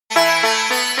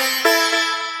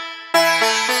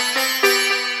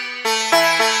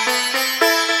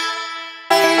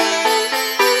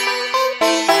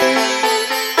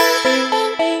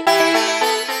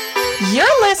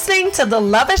to the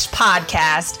Lovish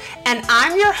Podcast, and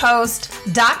I'm your host,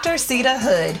 Dr. Sita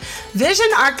Hood, vision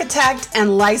architect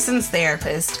and licensed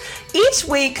therapist. Each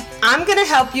week, I'm going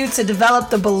to help you to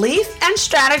develop the belief and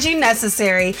strategy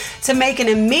necessary to make an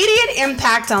immediate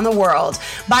impact on the world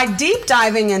by deep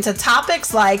diving into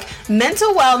topics like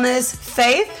mental wellness,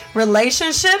 faith,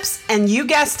 relationships, and you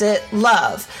guessed it,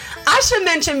 love. I should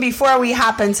mention before we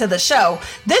hop into the show,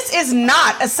 this is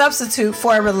not a substitute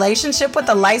for a relationship with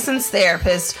a licensed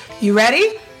therapist. You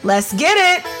ready? Let's get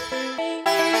it.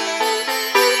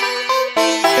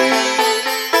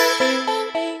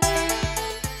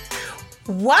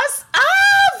 What's up?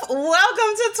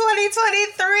 Welcome to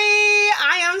 2023.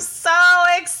 I am so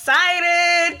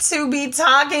excited to be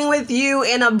talking with you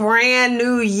in a brand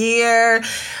new year.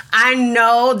 I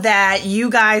know that you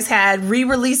guys had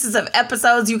re-releases of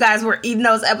episodes. You guys were eating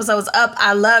those episodes up.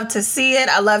 I love to see it.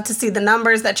 I love to see the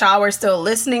numbers that y'all were still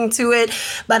listening to it.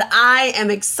 But I am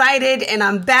excited and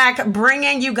I'm back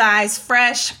bringing you guys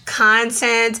fresh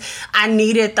content. I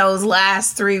needed those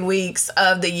last 3 weeks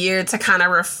of the year to kind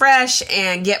of refresh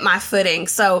and get my footing.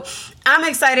 So I'm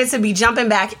excited to be jumping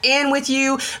back in with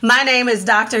you. My name is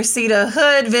Dr. Sita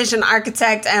Hood, vision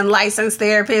architect and licensed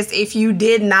therapist. If you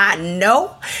did not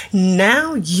know,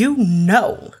 now you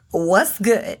know. What's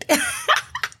good? Okay,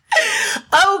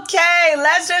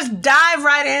 let's just dive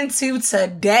right into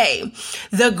today.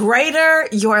 The greater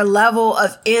your level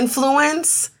of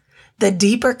influence, the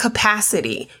deeper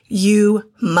capacity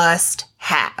you must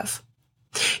have.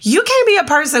 You can't be a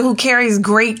person who carries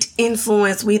great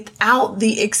influence without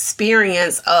the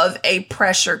experience of a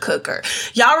pressure cooker.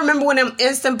 Y'all remember when them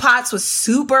Instant Pots was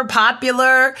super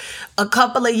popular a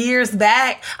couple of years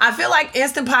back? I feel like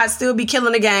Instant Pots still be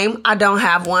killing the game. I don't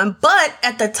have one, but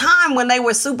at the time when they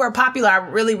were super popular, I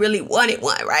really wanted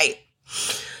one, right?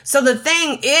 So the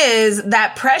thing is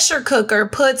that pressure cooker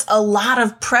puts a lot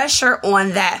of pressure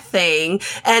on that thing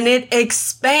and it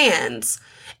expands.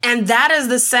 And that is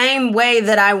the same way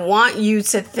that I want you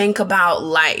to think about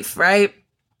life, right?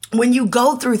 When you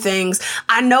go through things,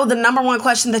 I know the number one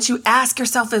question that you ask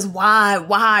yourself is why?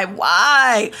 Why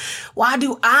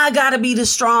do I gotta be the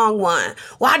strong one?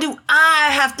 Why do I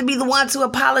have to be the one to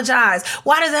apologize?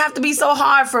 Why does it have to be so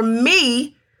hard for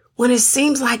me when it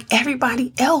seems like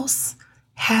everybody else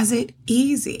has it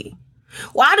easy?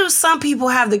 Why do some people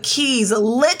have the keys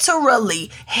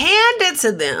literally handed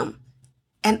to them?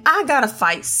 And I gotta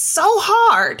fight so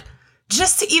hard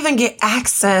just to even get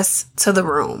access to the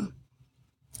room.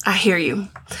 I hear you.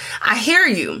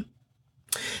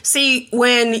 See,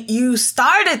 when you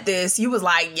started this, you was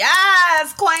like,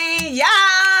 yes, queen,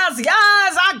 yes,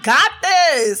 I got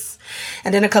this.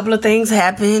 And then a couple of things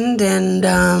happened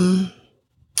and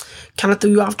kind of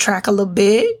threw you off track a little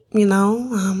bit, you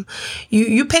know.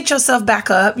 You picked yourself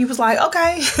back up. You was like,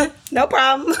 okay, no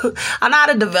problem. I know how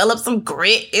to develop some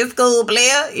grit. It's cool,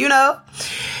 player, you know.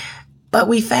 But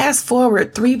we fast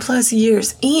forward 3+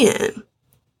 years in,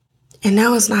 and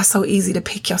now it's not so easy to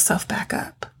pick yourself back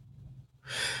up.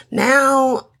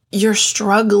 Now you're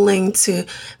struggling to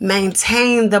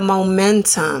maintain the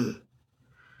momentum.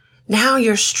 Now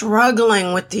you're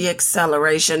struggling with the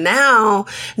acceleration. Now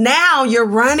you're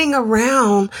running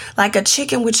around like a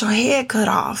chicken with your head cut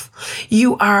off.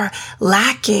 You are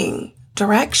lacking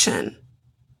direction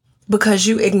because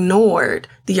you ignored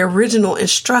the original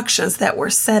instructions that were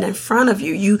set in front of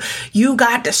you. You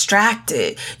got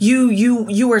distracted.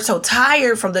 You were so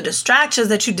tired from the distractions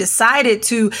that you decided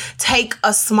to take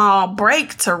a small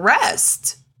break to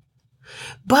rest.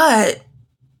 But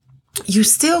you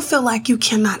still feel like you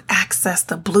cannot access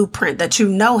the blueprint that you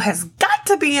know has got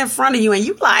to be in front of you. And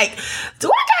you like,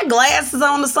 do I got glasses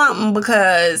on or something?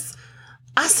 Because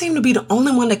I seem to be the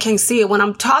only one that can't see it. When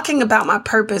I'm talking about my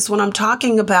purpose, when I'm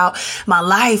talking about my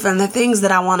life and the things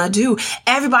that I want to do,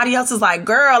 everybody else is like,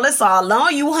 girl, it's all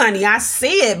on you, honey. I see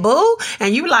it, boo.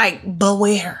 And you like, but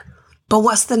where? But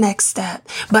what's the next step?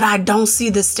 But I don't see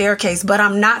the staircase, but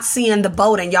I'm not seeing the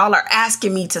boat. And y'all are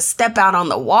asking me to step out on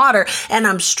the water and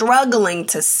I'm struggling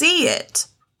to see it.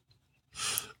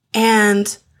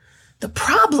 And the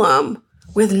problem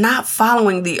with not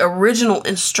following the original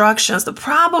instructions, the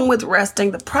problem with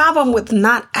resting, the problem with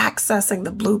not accessing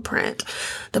the blueprint,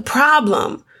 the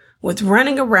problem with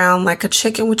running around like a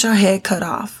chicken with your head cut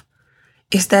off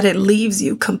is that it leaves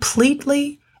you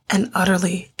completely and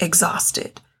utterly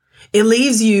exhausted. It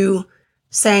leaves you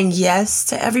saying yes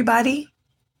to everybody.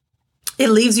 It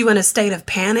leaves you in a state of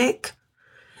panic.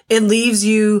 It leaves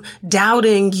you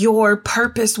doubting your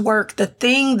purpose work, the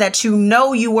thing that you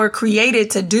know you were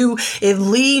created to do. It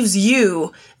leaves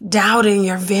you doubting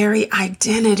your very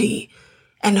identity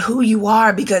and who you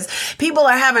are, because people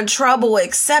are having trouble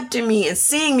accepting me and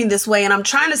seeing me this way. And I'm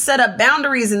trying to set up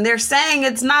boundaries and they're saying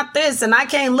it's not this and I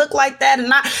can't look like that.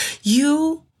 And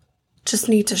you just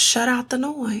need to shut out the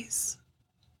noise.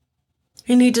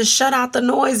 You need to shut out the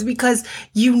noise because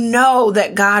you know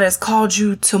that God has called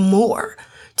you to more,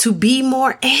 to be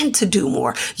more and to do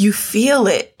more. You feel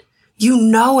it. You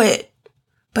know it,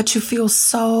 but you feel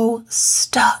so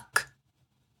stuck.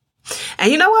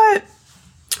 And you know what?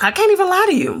 I can't even lie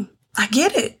to you. I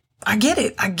get it. I get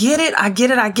it. I get it. I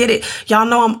get it. I get it. Y'all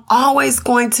know I'm always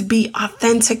going to be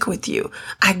authentic with you.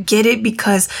 I get it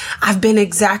because I've been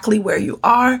exactly where you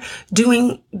are,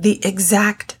 doing the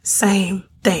exact same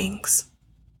things.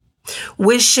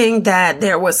 Wishing that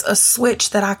there was a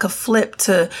switch that I could flip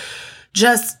to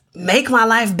just make my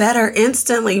life better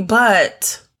instantly.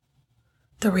 But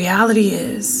the reality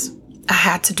is I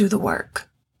had to do the work.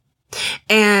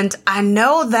 And I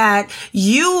know that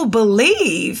you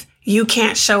believe you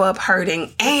can't show up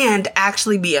hurting and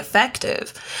actually be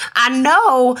effective. I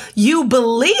know you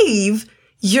believe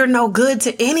you're no good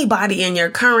to anybody in your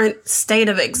current state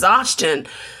of exhaustion,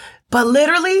 but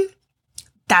literally,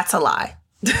 that's a lie.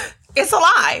 It's a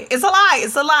lie. It's a lie.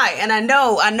 It's a lie. And I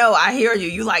know, I hear you.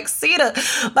 You like, Sita,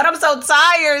 but I'm so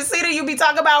tired. Sita, you be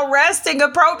talking about resting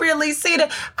appropriately. Sita,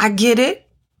 I get it.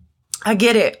 I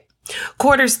get it.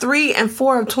 Quarters 3 and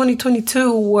 4 of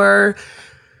 2022 were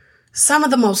some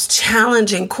of the most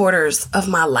challenging quarters of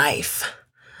my life.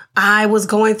 I was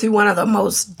going through one of the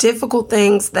most difficult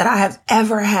things that I have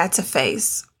ever had to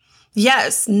face.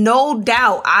 Yes, no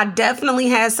doubt. I definitely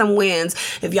had some wins.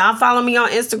 If y'all follow me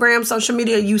on Instagram, social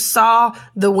media, you saw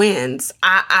the wins.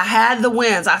 I had the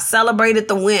wins. I celebrated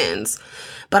the wins.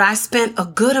 But I spent a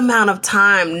good amount of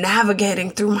time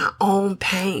navigating through my own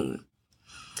pain.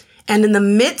 And in the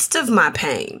midst of my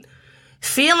pain,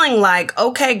 feeling like,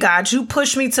 okay, God, you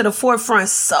pushed me to the forefront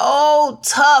so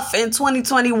tough in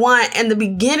 2021 and the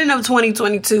beginning of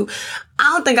 2022. I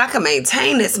don't think I can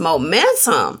maintain this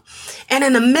momentum. And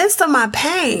in the midst of my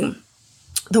pain,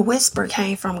 the whisper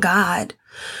came from God.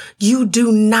 You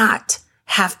do not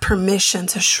have permission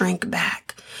to shrink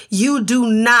back. You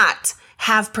do not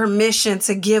have permission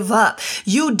to give up.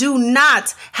 You do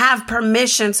not have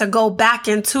permission to go back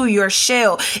into your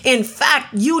shell. In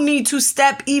fact, you need to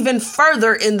step even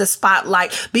further in the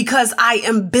spotlight because I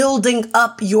am building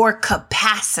up your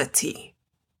capacity.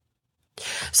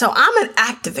 So I'm an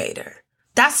activator.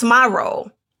 That's my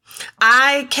role.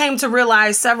 I came to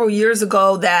realize several years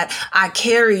ago that I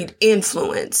carried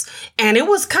influence, and it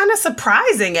was kind of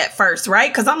surprising at first, right?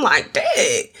 Because I'm like,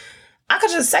 dang, I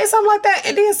could just say something like that.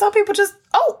 And then some people just,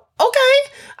 oh,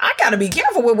 okay, I got to be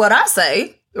careful with what I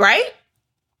say, right?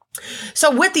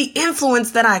 So with the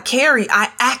influence that I carry,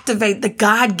 I activate the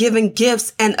God-given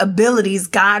gifts and abilities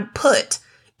God put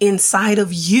inside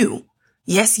of you.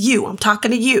 Yes, you. I'm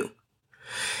talking to you.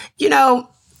 You know,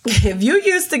 if you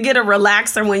used to get a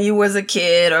relaxer when you was a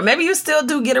kid, or maybe you still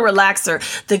do get a relaxer,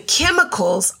 the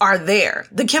chemicals are there.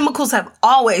 The chemicals have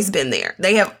always been there.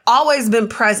 They have always been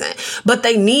present, but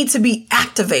they need to be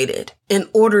activated in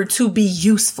order to be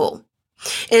useful.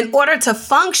 In order to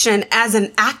function as an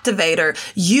activator,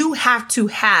 you have to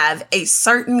have a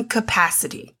certain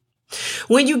capacity.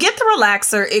 When you get the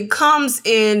relaxer, it comes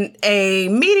in a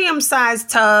medium-sized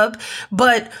tub,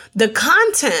 but the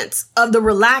contents of the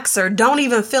relaxer don't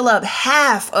even fill up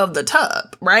half of the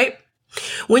tub, right?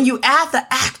 When you add the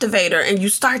activator and you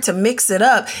start to mix it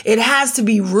up, it has to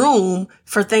be room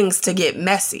for things to get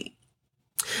messy.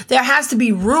 There has to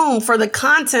be room for the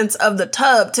contents of the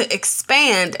tub to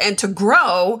expand and to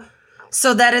grow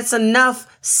so that it's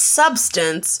enough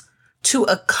substance to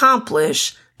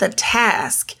accomplish the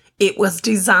task it was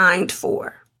designed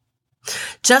for.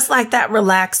 Just like that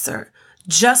relaxer,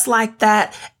 just like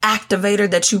that activator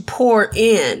that you pour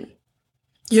in,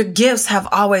 your gifts have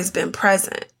always been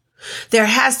present. There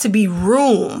has to be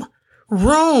room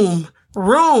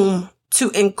to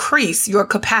increase your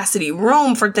capacity,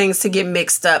 room for things to get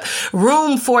mixed up,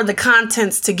 room for the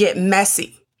contents to get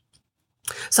messy.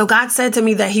 So God said to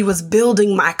me that he was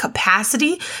building my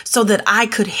capacity so that I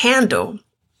could handle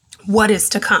what is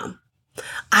to come.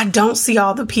 I don't see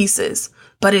all the pieces,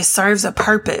 but it serves a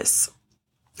purpose.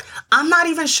 I'm not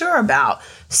even sure about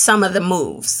some of the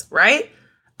moves, right?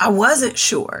 I wasn't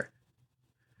sure,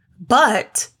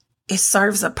 but it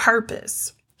serves a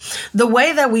purpose. The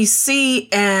way that we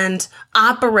see and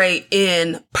operate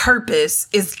in purpose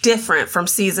is different from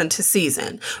season to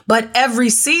season, but every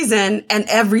season and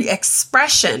every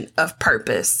expression of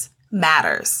purpose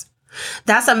matters.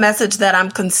 That's a message that I'm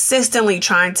consistently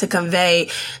trying to convey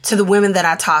to the women that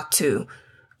I talk to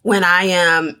When I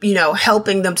am,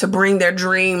 helping them to bring their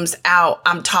dreams out,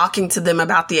 I'm talking to them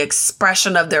about the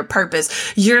expression of their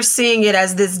purpose. You're seeing it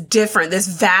as this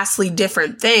vastly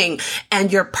different thing,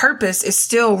 and your purpose is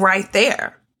still right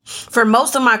there. For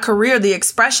most of my career, the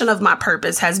expression of my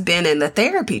purpose has been in the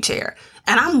therapy chair,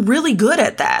 and I'm really good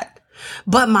at that.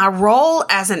 But my role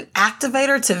as an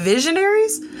activator to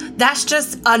visionaries, that's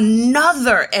just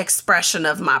another expression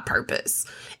of my purpose.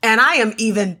 And I am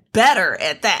even better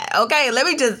at that. Okay, let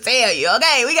me just tell you.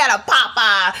 Okay, we gotta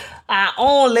pop our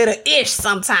own little ish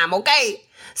sometime. Okay,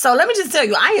 so let me just tell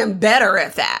you, I am better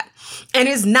at that. And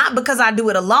it's not because I do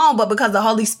it alone, but because the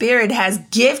Holy Spirit has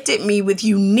gifted me with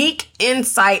unique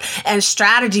insight and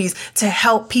strategies to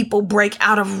help people break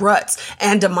out of ruts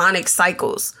and demonic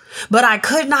cycles. But I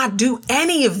could not do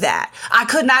any of that. I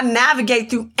could not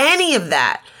navigate through any of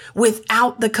that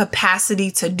without the capacity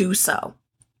to do so.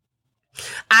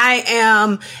 I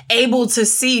am able to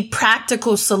see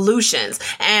practical solutions.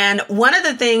 And one of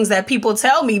the things that people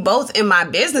tell me, both in my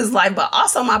business life, but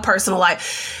also my personal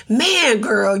life, man,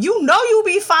 girl, you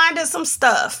be finding some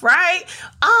stuff, right?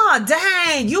 Oh,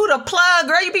 dang, you the plug,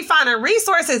 girl, you be finding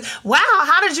resources. Wow,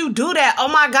 how did you do that? Oh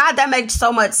my God, that makes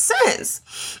so much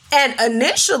sense. And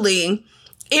initially,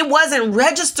 it wasn't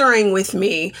registering with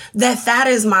me that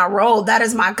is my role. That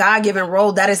is my God-given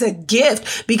role. That is a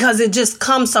gift, because it just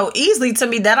comes so easily to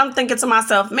me that I'm thinking to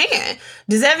myself, man,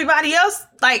 does everybody else,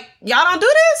 y'all don't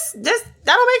do this? That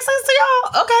don't make sense to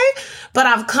y'all? Okay. But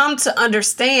I've come to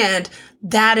understand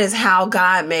that is how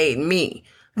God made me.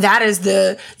 That is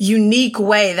the unique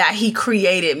way that he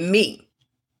created me.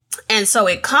 And so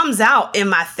it comes out in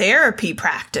my therapy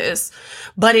practice,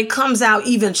 but it comes out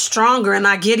even stronger, and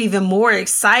I get even more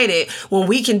excited when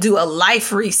we can do a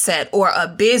life reset or a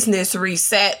business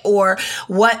reset or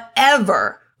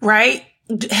whatever, right?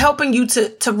 Helping you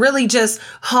to really just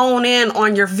hone in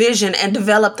on your vision and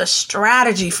develop the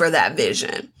strategy for that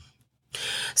vision.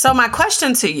 So my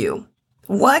question to you,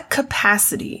 what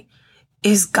capacity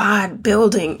is God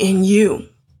building in you?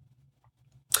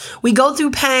 We go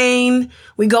through pain,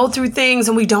 we go through things,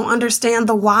 and we don't understand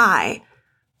the why.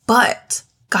 But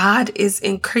God is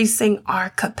increasing our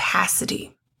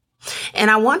capacity. And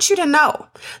I want you to know,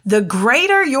 the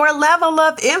greater your level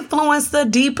of influence, the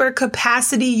deeper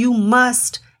capacity you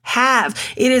must have.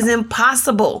 It is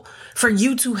impossible for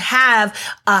you to have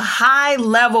a high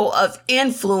level of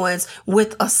influence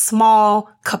with a small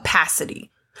capacity.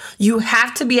 You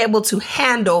have to be able to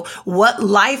handle what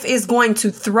life is going to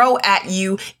throw at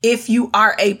you if you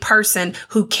are a person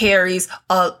who carries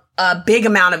a big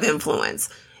amount of influence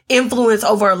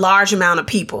over a large amount of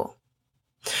people.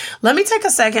 Let me take a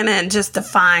second and just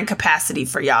define capacity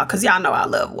for y'all, because y'all know I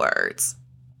love words.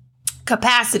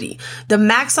 Capacity, the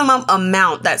maximum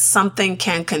amount that something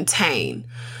can contain,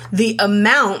 the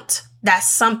amount that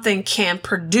something can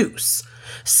produce.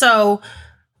 So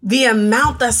the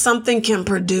amount that something can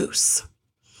produce.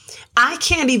 I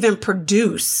can't even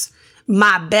produce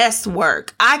my best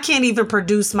work. I can't even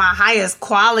produce my highest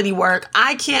quality work.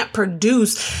 I can't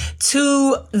produce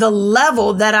to the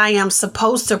level that I am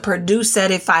supposed to produce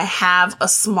at if I have a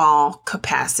small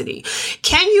capacity.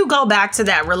 Can you go back to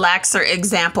that relaxer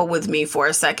example with me for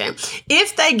a second?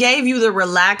 If they gave you the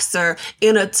relaxer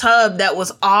in a tub that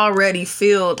was already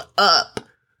filled up,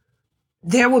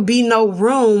 there would be no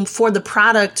room for the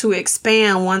product to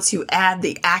expand once you add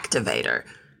the activator.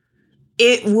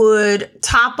 It would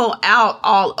topple out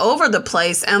all over the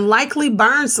place and likely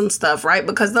burn some stuff, right?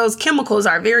 Because those chemicals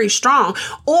are very strong.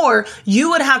 Or you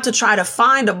would have to try to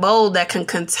find a bowl that can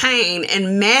contain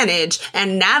and manage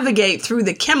and navigate through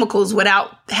the chemicals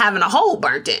without having a hole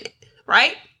burnt in it,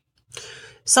 right?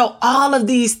 So all of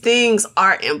these things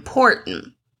are important.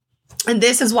 And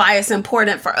this is why it's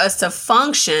important for us to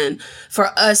function, for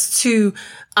us to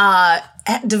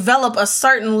develop a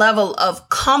certain level of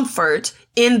comfort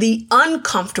in the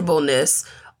uncomfortableness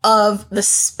of the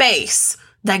space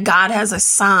that God has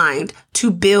assigned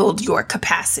to build your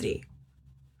capacity.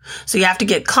 So you have to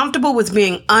get comfortable with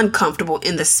being uncomfortable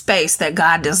in the space that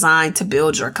God designed to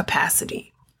build your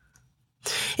capacity.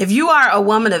 If you are a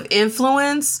woman of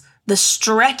influence, the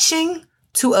stretching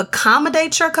to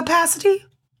accommodate your capacity,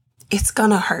 it's going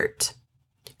to hurt.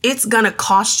 It's going to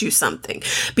cost you something,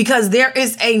 because there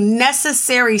is a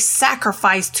necessary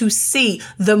sacrifice to see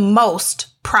the most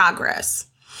progress.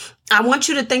 I want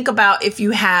you to think about if you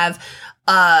have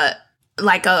a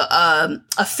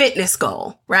fitness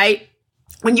goal, right?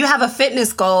 When you have a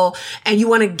fitness goal and you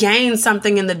want to gain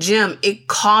something in the gym, it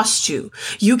costs you.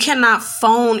 You cannot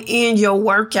phone in your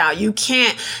workout. You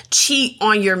can't cheat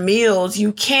on your meals.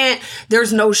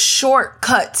 There's no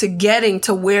shortcut to getting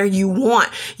to where you want.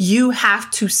 You have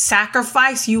to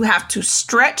sacrifice. You have to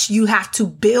stretch. You have to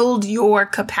build your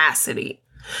capacity.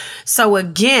 So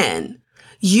again,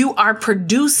 you are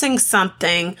producing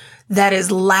something that is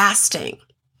lasting,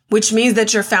 which means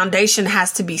that your foundation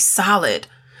has to be solid.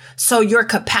 So your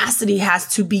capacity has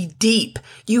to be deep.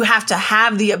 You have to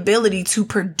have the ability to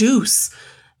produce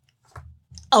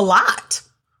a lot,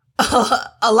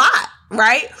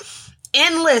 right?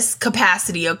 Endless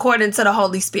capacity, according to the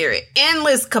Holy Spirit,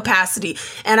 endless capacity.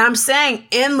 And I'm saying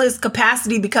endless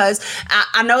capacity because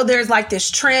I know there's like this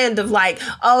trend of like,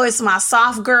 oh, it's my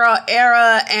soft girl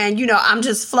era. And, I'm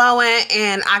just flowing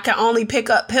and I can only pick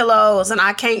up pillows and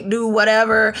I can't do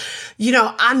whatever.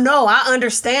 I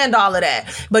understand all of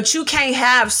that, but you can't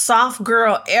have soft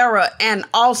girl era and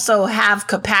also have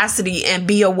capacity and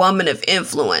be a woman of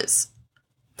influence.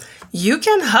 You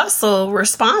can hustle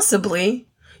responsibly.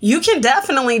 You can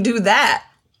definitely do that,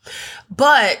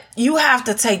 but you have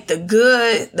to take the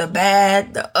good, the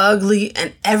bad, the ugly,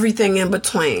 and everything in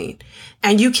between.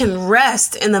 And you can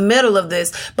rest in the middle of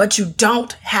this, but you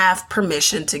don't have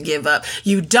permission to give up.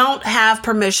 You don't have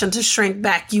permission to shrink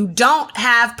back. You don't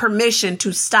have permission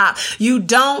to stop. You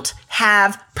don't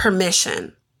have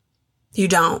permission. You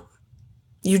don't.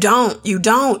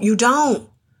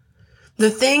 The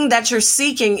thing that you're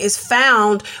seeking is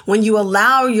found when you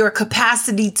allow your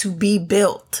capacity to be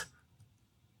built.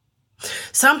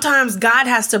 Sometimes God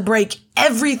has to break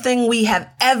everything we have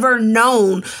ever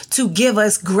known to give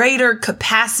us greater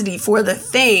capacity for the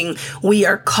thing we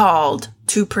are called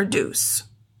to produce.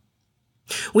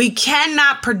 We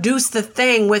cannot produce the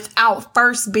thing without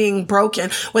first being broken,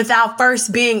 without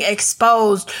first being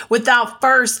exposed, without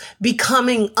first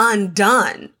becoming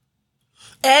undone.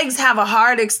 Eggs have a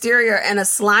hard exterior and a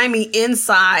slimy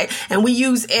inside, and we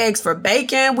use eggs for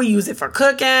bacon. We use it for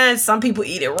cooking. Some people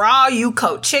eat it raw. You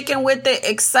coat chicken with it,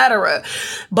 etc.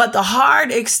 But the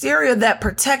hard exterior that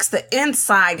protects the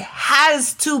inside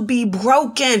has to be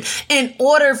broken in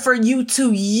order for you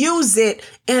to use it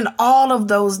in all of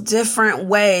those different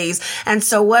ways. And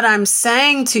so what I'm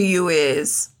saying to you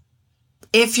is,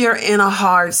 if you're in a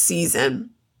hard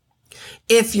season,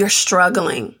 if you're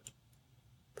struggling,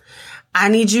 I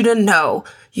need you to know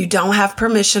you don't have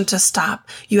permission to stop.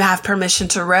 You have permission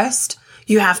to rest.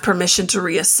 You have permission to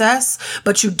reassess,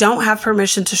 but you don't have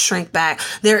permission to shrink back.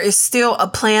 There is still a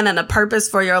plan and a purpose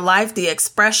for your life. The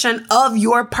expression of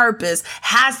your purpose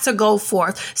has to go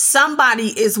forth.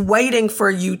 Somebody is waiting for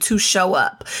you to show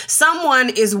up. Someone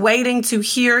is waiting to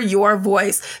hear your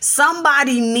voice.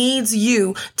 Somebody needs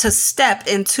you to step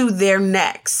into their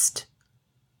next.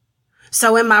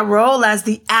 So in my role as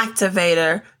the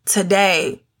activator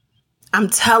today, I'm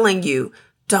telling you,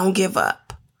 don't give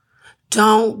up.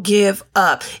 Don't give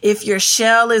up. If your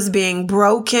shell is being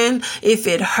broken, if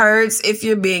it hurts, if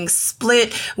you're being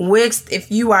split, whisked, if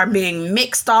you are being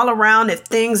mixed all around, if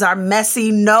things are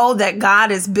messy, know that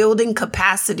God is building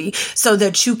capacity so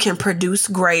that you can produce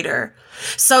greater,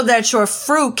 so that your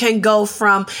fruit can go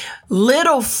from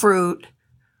little fruit,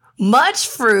 much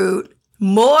fruit,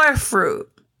 more fruit.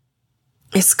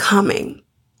 It's coming.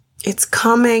 It's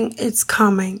coming. It's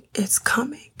coming. It's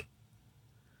coming.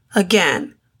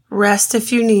 Again, rest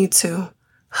if you need to.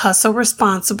 Hustle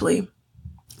responsibly.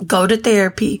 Go to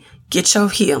therapy. Get your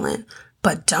healing.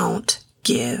 But don't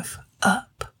give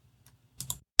up.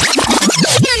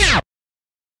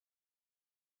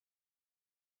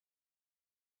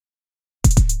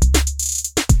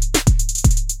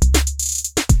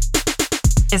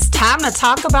 It's time to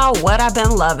talk about what I've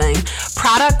been loving.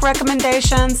 Product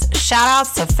recommendations, shout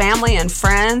outs to family and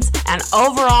friends, and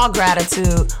overall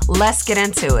gratitude. Let's get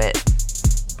into it.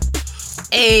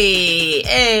 Hey.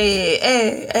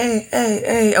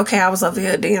 Okay, I was over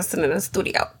here dancing in the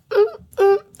studio.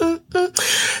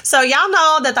 So y'all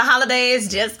know that the holidays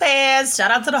just passed. Shout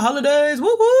out to the holidays.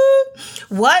 Woo woo.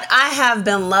 What I have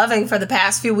been loving for the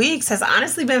past few weeks has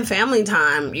honestly been family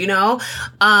time,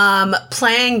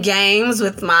 playing games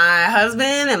with my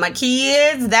husband and my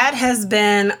kids. That has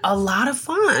been a lot of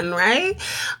fun, right?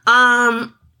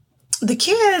 The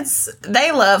kids,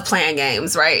 they love playing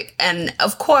games, right? And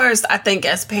of course, I think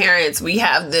as parents, we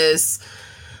have this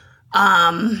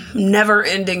never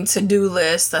ending to-do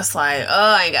list that's like,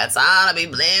 oh, I ain't got time to be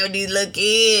playing with these little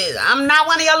kids. I'm not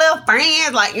one of your little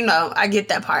friends. Like, I get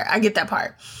that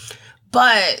part.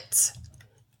 But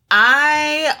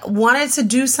I wanted to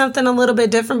do something a little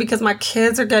bit different because my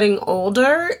kids are getting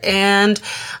older, and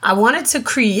I wanted to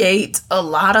create a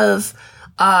lot of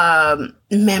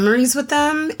memories with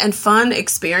them and fun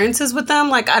experiences with them.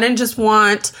 Like, I didn't just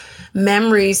want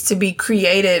memories to be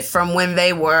created from when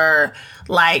they were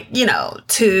like,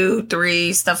 2,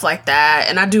 3, stuff like that.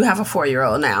 And I do have a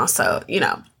 4-year-old now. So,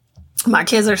 my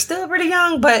kids are still pretty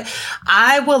young, but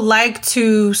I would like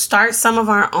to start some of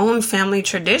our own family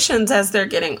traditions as they're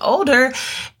getting older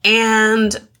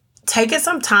and taking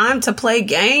some time to play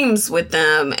games with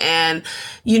them and,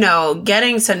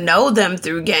 getting to know them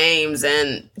through games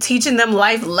and teaching them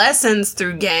life lessons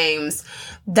through games.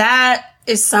 That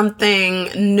is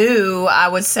something new, I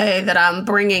would say, that I'm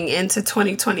bringing into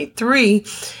 2023,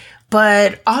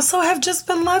 but also have just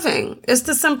been loving. It's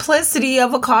the simplicity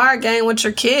of a card game with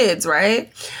your kids,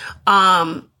 right?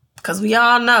 Because we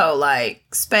all know, like,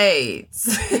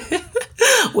 spades.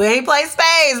 We ain't play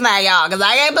spades now, y'all, because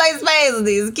I can't play spades with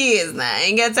these kids now. I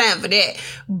ain't got time for that.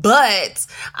 But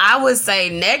I would say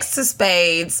next to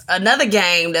spades, another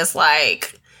game that's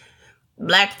like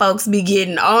Black folks be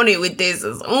getting on it with this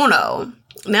is Uno.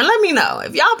 Now, let me know.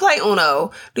 If y'all play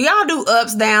Uno, do y'all do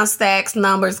ups, downs, stacks,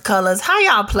 numbers, colors? How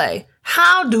y'all play?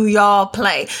 How do y'all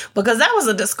play? Because that was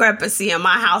a discrepancy in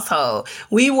my household.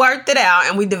 We worked it out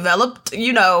and we developed,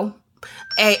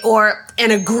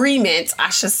 an agreement, I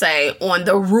should say, on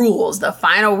the rules, the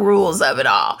final rules of it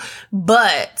all.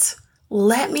 But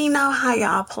let me know how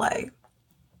y'all play.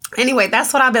 Anyway,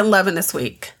 that's what I've been loving this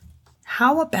week.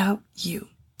 How about you?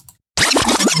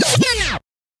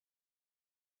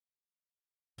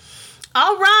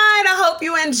 All right, I hope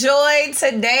you enjoyed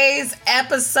today's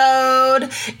episode.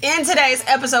 In today's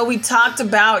episode, we talked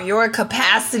about your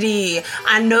capacity.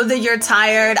 I know that you're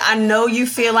tired. I know you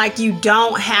feel like you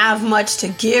don't have much to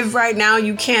give right now.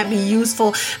 You can't be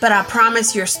useful, but I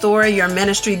promise your story, your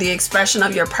ministry, the expression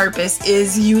of your purpose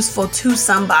is useful to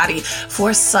somebody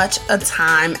for such a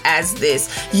time as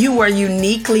this. You were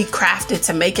uniquely crafted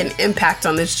to make an impact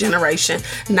on this generation.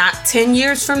 Not 10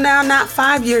 years from now, not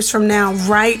 5 years from now,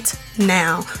 right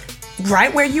now,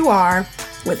 right where you are,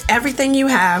 with everything you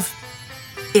have,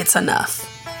 it's enough.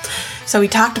 So we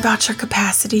talked about your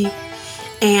capacity,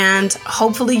 and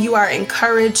hopefully you are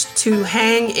encouraged to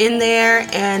hang in there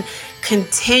and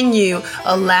continue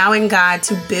allowing God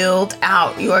to build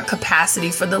out your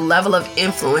capacity for the level of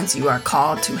influence you are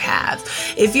called to have.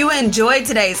 If you enjoyed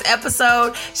today's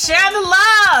episode, share the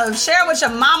love. Share with your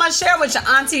mama, share with your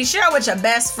auntie, share with your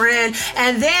best friend,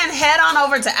 and then head on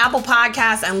over to Apple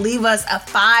Podcasts and leave us a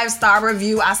 5-star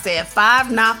review. I said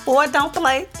 5, not 4. Don't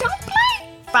play.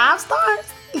 5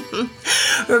 stars.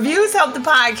 Reviews help the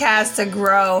podcast to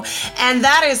grow. And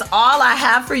that is all I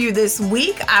have for you this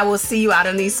week. I will see you out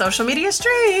in these social media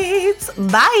streets.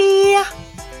 Bye.